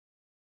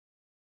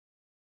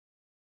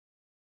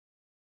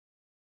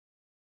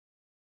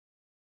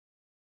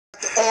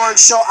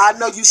Orange Show. I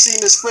know you seen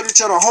this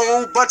footage on a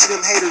whole bunch of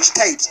them haters'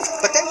 tapes,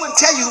 but they wouldn't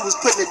tell you who was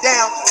putting it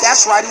down.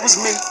 That's right, it was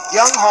me,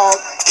 Young Hog,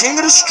 King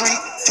of the Street,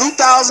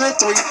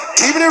 2003,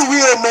 keeping it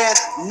real, man.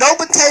 No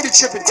potato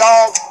chipping,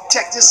 dog.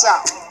 Check this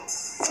out.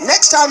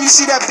 Next time you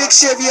see that big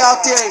Chevy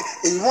out there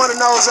and you want to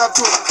nose up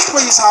to it,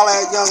 please holler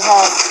at Young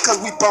Hog, because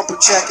we bumper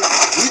checking.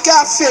 We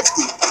got 50.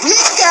 We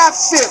got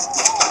 50.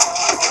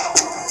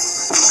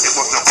 It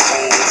was a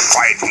cold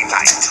Friday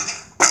night.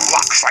 The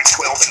clock strike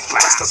 12 and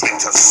blasters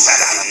into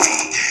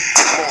Saturday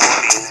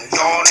morning.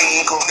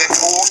 Yawning, cause that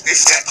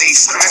bullshit that they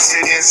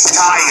stressing is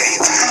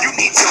tired. You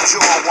need your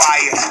jaw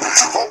wired.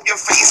 Hold your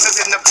faces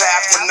in the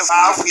back when the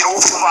house get on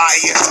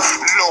fire.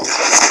 Lord,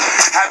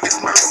 have his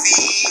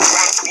mercy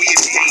once we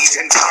engage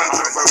in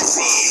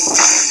controversy.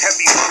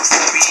 Heavy works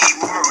will be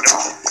murder.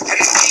 And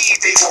indeed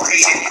they will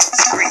hate it.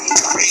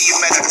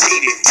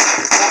 Premeditated.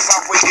 Once I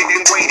waited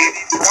and waited.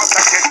 Once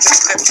I get to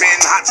slipping,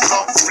 hot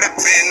stuff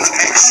flipping,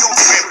 extra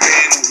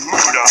tripping.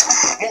 Murder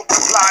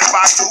multiplied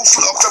by 2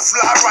 slugs to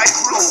fly right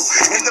through.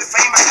 In the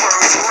famous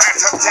words,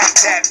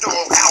 rat-a-tat-tat,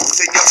 dog out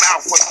in your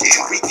mouth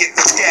again. We get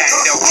the gat,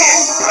 they'll get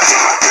back.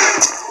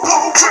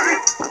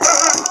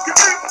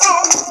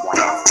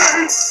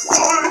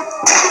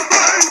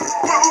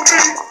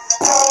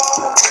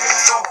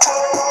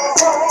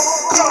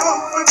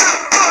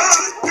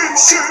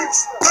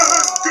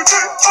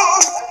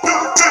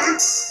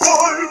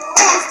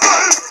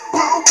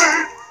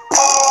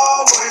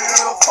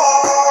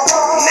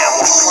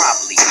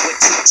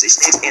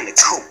 In the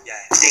coop,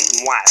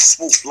 dating wide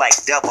swoop like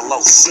 00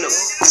 Snoop.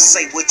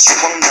 Say what you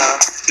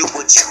wanna, do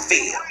what you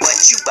feel, but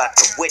you about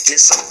to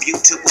witness a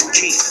beautiful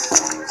kill.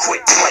 Quit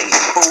playing,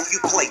 fool, you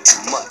play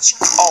too much.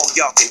 All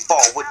y'all can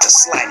fall with the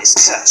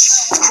slightest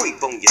touch.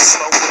 Creep on your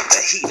slow with the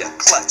heater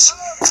clutch.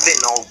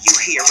 Then all you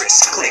hear is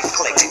click,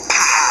 click, and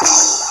pow.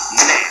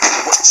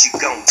 Now, what you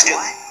gonna do?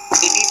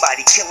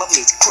 Anybody killer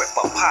means crip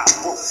or pop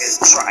roof and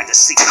try to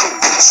see cool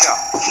y'all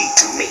keep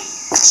me.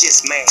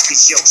 Just mad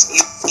cause yours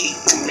you eat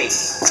me.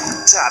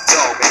 Top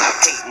dog and I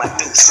paid my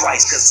dues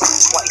twice cause I'm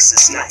twice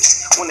as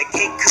nice. When the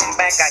cake come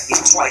back I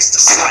get twice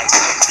the slice.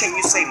 Can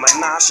you say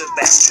menage?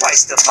 That's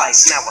twice the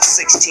vice. Now a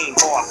 16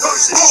 bar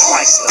versus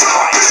twice the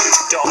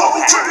price. Dog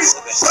has riders,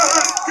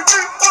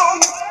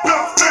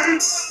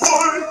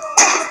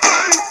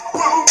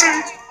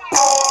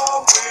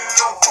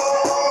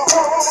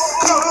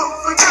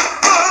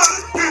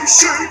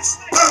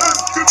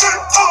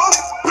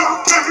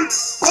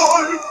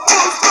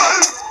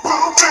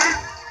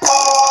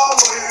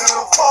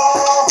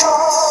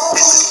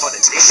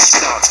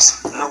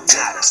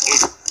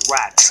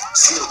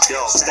 Snoop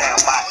Dogg style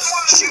bodies,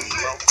 shoot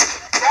bro.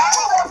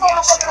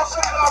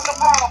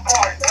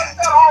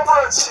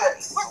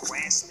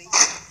 Harass me?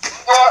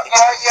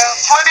 Yeah.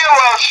 Plenty of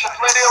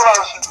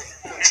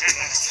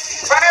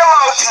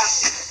lotion.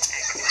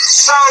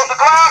 So the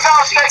Clown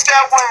House take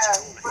that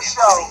win. For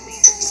sure. He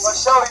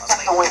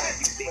took the win.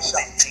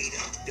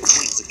 The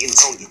Weasley's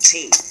on your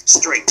team,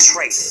 straight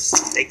traitors.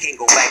 They can't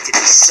go back to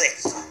the set.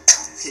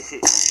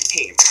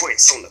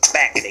 Handprints on the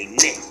back of their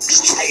neck.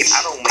 Hey, I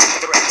don't make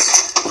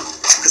threats,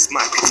 cause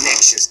my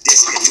connections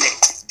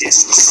disconnect,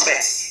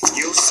 disrespect.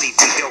 You'll see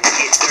we don't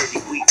get dirty,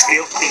 we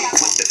filthy.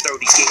 With the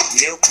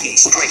 38 milky,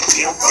 straight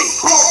guilty.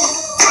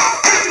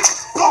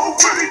 All